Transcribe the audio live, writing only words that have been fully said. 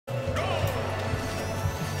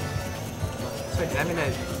So does that mean that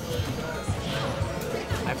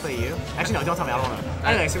I play you? Actually, no. Don't tell me. I don't want to.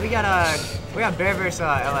 Anyway, so we got Bear versus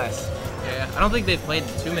LS. Yeah, I don't think they've played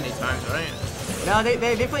too many times, right? No, they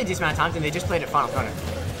played a decent amount of times, and they just played at Final Cutter.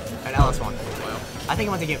 And LS won. Wow. I think it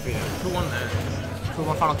went to game 3 though. Who won that? Who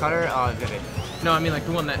won Final Cutter? Vivid. No, I mean like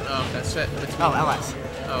who won that set between? Oh, LS.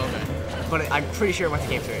 Oh, okay. But I'm pretty sure it went to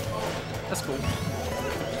game 3. That's cool.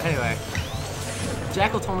 Anyway,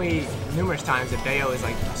 Jackal told me numerous times that Bayo is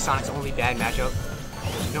like Sonic's only bad matchup.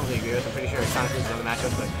 I don't really agree with. I'm pretty sure Sonic loses other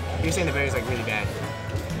matchups, but he was saying that Bayo's like really bad.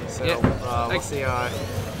 So yeah, we'll see.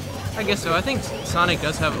 I guess so. I think Sonic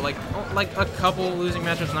does have like a couple losing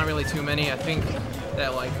matchups, not really too many. I think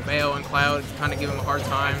that like Bayo and Cloud kind of give him a hard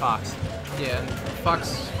time. And Fox. Yeah, and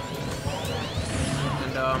Fox.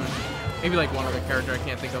 And maybe like one other character I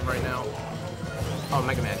can't think of right now. Oh,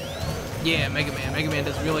 Mega Man. Yeah, Mega Man. Mega Man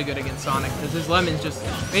does really good against Sonic because his lemons just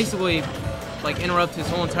basically like interrupt his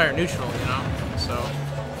whole entire neutral, you know. So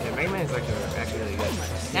yeah, Mega Man is like actually really good.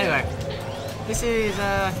 Anyway, this is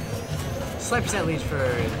slight percent lead for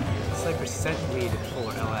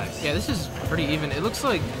LS. yeah, this is pretty even. It looks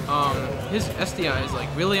like his SDI is like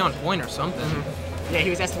really on point or something. Yeah, he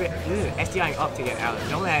was SDIing up to get out.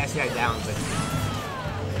 He only had SDI down, but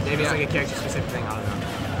maybe it's like a character specific thing. I don't know.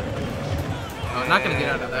 Not gonna get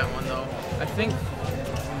out of that one though. I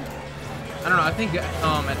don't know. I think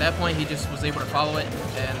at that point he just was able to follow it,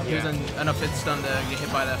 and he was enough hit stun to get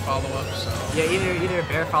hit by that follow up. So yeah, either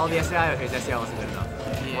Bear followed the SDI or his SDI wasn't good enough.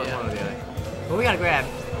 Yeah. One or the other. But we gotta grab.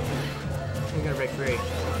 We're gonna break free.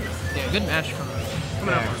 Yeah, good match from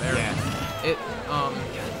coming up from there. Yeah. It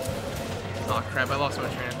oh crap! I lost my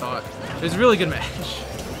train of thought. It was a really good match.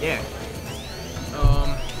 Yeah.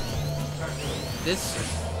 This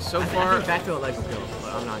so I far. think back to a leg will kill,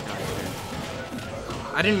 but I'm not entirely sure.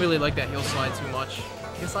 I didn't really like that heel slide too much.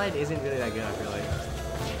 Heel slide isn't really that good, I feel like.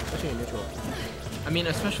 Especially in neutral. I mean,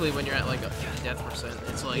 especially when you're at like a death percent.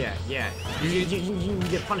 It's like yeah. You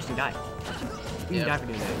get punished and die. You die for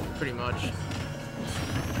doing that. Pretty much.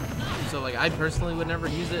 So like I personally would never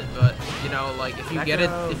use it, but you know, like if you get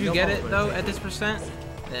it though at this percent,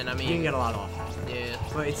 then I mean you can get a lot off. Yeah.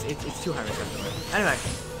 But it's too high risk. Anyway,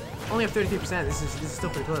 only have 33%. This is still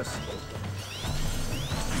pretty close.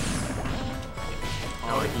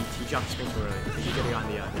 Oh, he jumped spin too early. He could have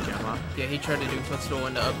gotten the jump off. Yeah, he tried to do footstool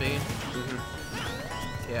into up B.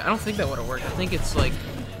 Yeah, I don't think that would have worked. I think it's like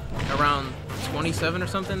around 27 or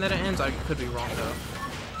something that it ends. I could be wrong though.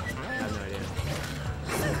 I have no idea.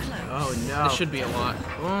 Oh no. This should be a lot.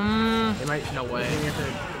 It might. No way.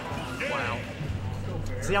 Wow.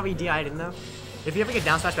 See how we DI'd in though? If you ever get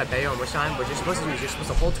down smash by Bayo in which time, what you're supposed to do is you're supposed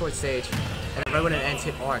to hold towards stage, and then right when it ends,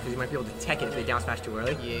 hit R, because you might be able to tech it if they down smash too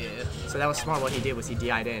early. Yeah. So that was smart. What he did was he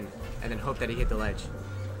DI'd in, and then hoped that he hit the ledge.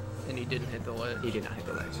 And he didn't hit the ledge. He did not hit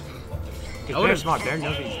the ledge. I would have smart. Bear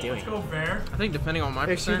knows what he's doing. Go Bear. I think depending on my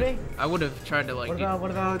percent, I would have tried to like. What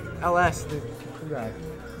about LS? The cool guy.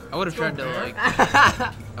 I would have tried to like.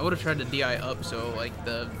 I would have tried to DI up so like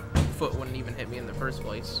the foot wouldn't even hit me in the first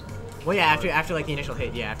place. Well, yeah, after like the initial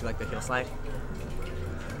hit, yeah, after like the heel slide.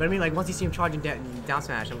 But I mean, like once you see him charging down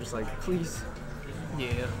smash, I'm just like, please.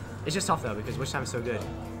 Yeah. It's just tough though because which time is so good.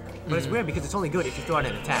 But it's weird because it's only good if you throw out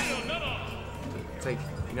an attack. It's like,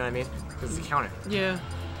 you know what I mean? Because it's a counter. Yeah.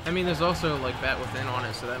 I mean, there's also like bat within on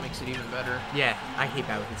it, so that makes it even better. Yeah, I hate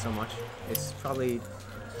bat within so much. It's probably.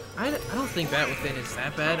 I don't think bat within is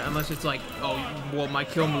that bad unless it's like, oh, well, my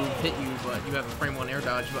kill move hit you, but you have a frame 1 air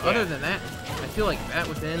dodge. But other than that, I feel like bat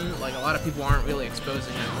within, like a lot of people aren't really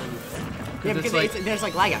exposing that move. Yeah, because like, there's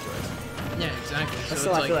like lag afterwards. Yeah, exactly. So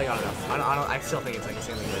still, it's I feel like I don't know. I still think it's like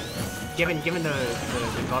insanely good. Given the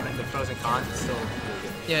pros and cons, it's still really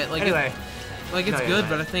good. Yeah, like anyway, it's good,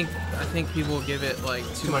 but I think people give it like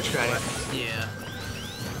too much credit. Yeah.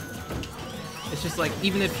 It's just like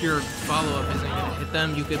even if your follow-up isn't gonna hit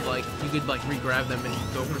them, you could like re-grab them and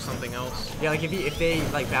go for something else. Yeah, like if they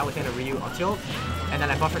like bat within a Ryu up tilt, and then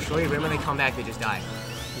I buffer shorty, right when they come back, they just die.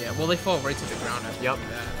 Yeah, well they fall right to the ground after that.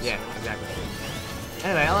 So. Yeah, exactly.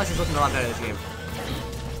 Anyway, LS is looking a lot better this game.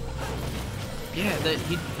 Yeah,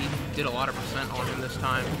 he did a lot of percent on him this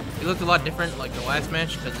time. He looked a lot different like the last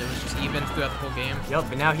match because it was just even throughout the whole game. Yep,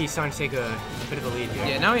 but now he's starting to take a bit of a lead here.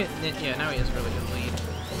 Yeah, now he has a really good lead.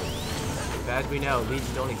 But as we know, leads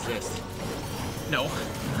don't exist. No.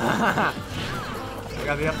 I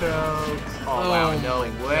got the up throw. Oh wow, no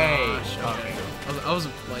way. Gosh, okay. I was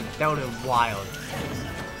like, that would have been wild.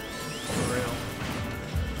 For real.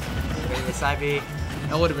 Getting the side B.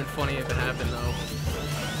 That would have been funny if it happened though.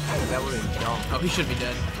 That would have been dumb. Oh, he should be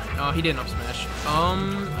dead. Oh, he didn't up smash.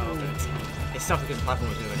 It's tough because the platform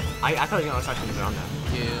was moving. I thought he was gonna start to move around that.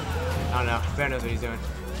 Yeah. I don't know. Bear knows what he's doing.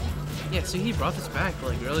 Yeah, so he brought this back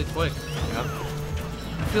like really quick. Yep.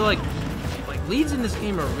 I feel like leads in this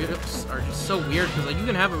game are just so weird because like you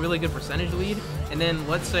can have a really good percentage lead, and then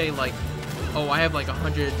let's say like, oh, I have like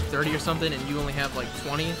 130 or something, and you only have like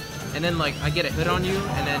 20, and then like I get a hit on you,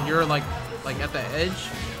 and then you're like at the edge,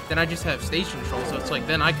 then I just have stage control, so it's like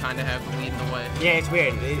then I kind of have the lead in the way. Yeah, it's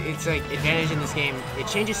weird. It's like advantage in this game. It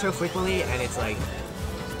changes so frequently, and it's like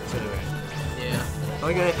it's really weird. Yeah. The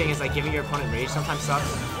only good thing is like giving your opponent rage sometimes sucks.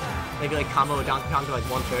 Maybe like combo with Donkey Kong to like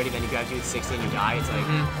 130, then you grab you at 60 and you die. It's like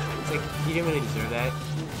it's like you didn't really deserve that.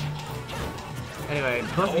 Anyway,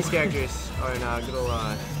 both of these characters are in a good old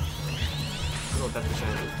death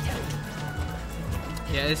percentage.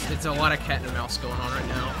 Yeah, it's a lot of cat and mouse going on right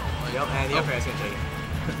now. Like, Yep, and the upper air's gonna take it.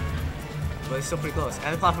 But it's still pretty close.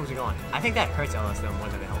 And the platforms are going. I think that hurts LS though more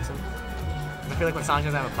than it helps him. I feel like when Sonic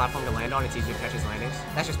doesn't have a platform to land on, it's easier to catch his landings.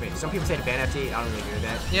 That's just me. Some people say to ban FT, I don't really agree with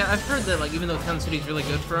that. Yeah, I've heard that like even though Town City's really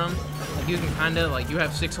good for him, like you can kinda like you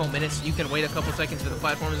have 6 whole minutes, you can wait a couple seconds for the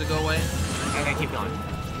platforms to go away. And then keep going.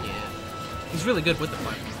 Yeah. He's really good with the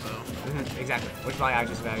platforms though. Exactly. Which is why I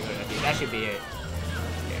just value FT. That should be it.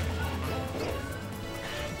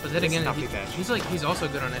 But then again, he's also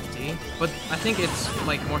good on FT. But I think it's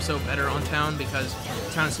like more so better on Town because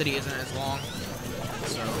Town City isn't as long.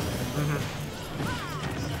 So.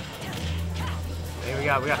 Hey, we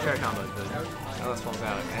got fair combos, but LS falls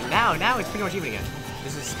out. And now it's pretty much even again.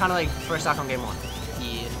 This is kind of like first stock on game 1.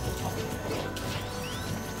 Yeah.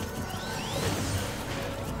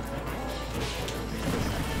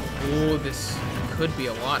 Oh, this could be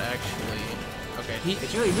a lot actually. Okay,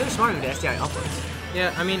 it's really smart of him to SDI upwards.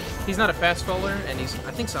 Yeah, I mean, he's not a fast faller, and I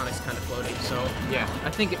think Sonic's kind of floaty, so yeah. I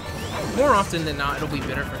think more often than not, it'll be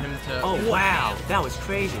better for him to... Oh, wow, that was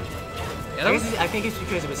crazy. Yeah, I think it's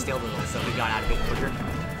because it was stale movement, so he got out of it quicker.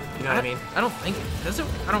 You know what I mean? I don't think it does.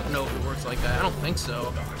 I don't know if it works like that. I don't think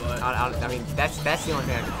so, but... I mean, that's the only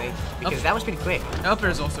thing I can think, because that was pretty quick. Up air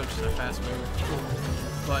is also just a fast move.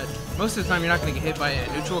 But most of the time, you're not going to get hit by a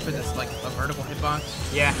neutral because it's like a vertical hitbox.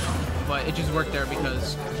 Yeah. But it just worked there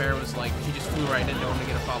because Bear was like, he just flew right into him to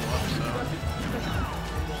get a follow-up, so...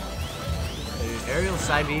 Aerial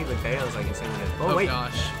side B with Bayo is like insanely good. Oh, wait.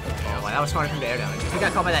 Gosh. Oh, wow, that was smart from the air down. If he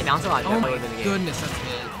got caught by that down tilt, I definitely would have been the game. Goodness, that's it.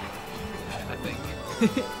 I think.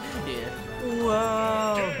 Yeah.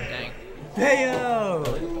 Whoa. Dang. Bayo!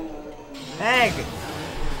 Egg!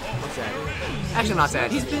 What's that? Actually, I'm not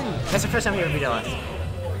sad. He's been... That's the first time he ever beat LS.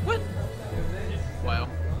 What? Wow.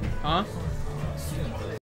 Huh?